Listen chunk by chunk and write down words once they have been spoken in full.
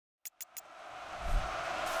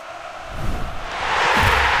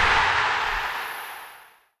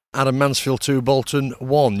Adam, Mansfield 2, Bolton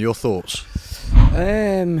 1, your thoughts?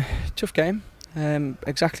 Tough game,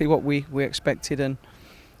 exactly what we expected, and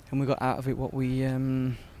we got out of it what we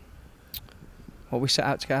set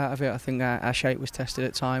out to get out of it. I think our shape was tested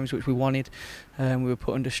at times, which we wanted. We were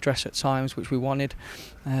put under stress at times, which we wanted.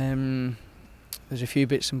 There's a few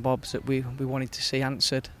bits and bobs that we wanted to see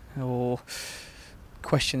answered, or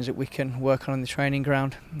questions that we can work on in the training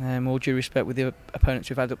ground. All due respect with the opponents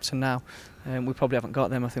we've had up to now, we probably haven't got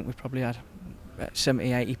them. I think we've probably had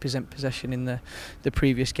 70–80% possession in the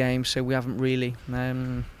previous game, so we haven't really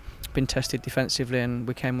been tested defensively, and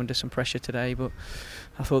we came under some pressure today. But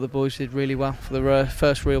I thought the boys did really well for the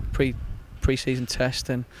first real pre-season test,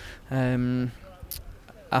 and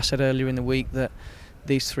I said earlier in the week that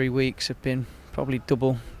these 3 weeks have been probably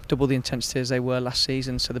double the intensity as they were last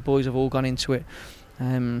season. So the boys have all gone into it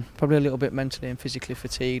probably a little bit mentally and physically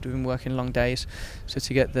fatigued. We've been working long days, so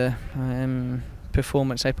to get the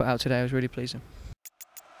performance they put out today was really pleasing.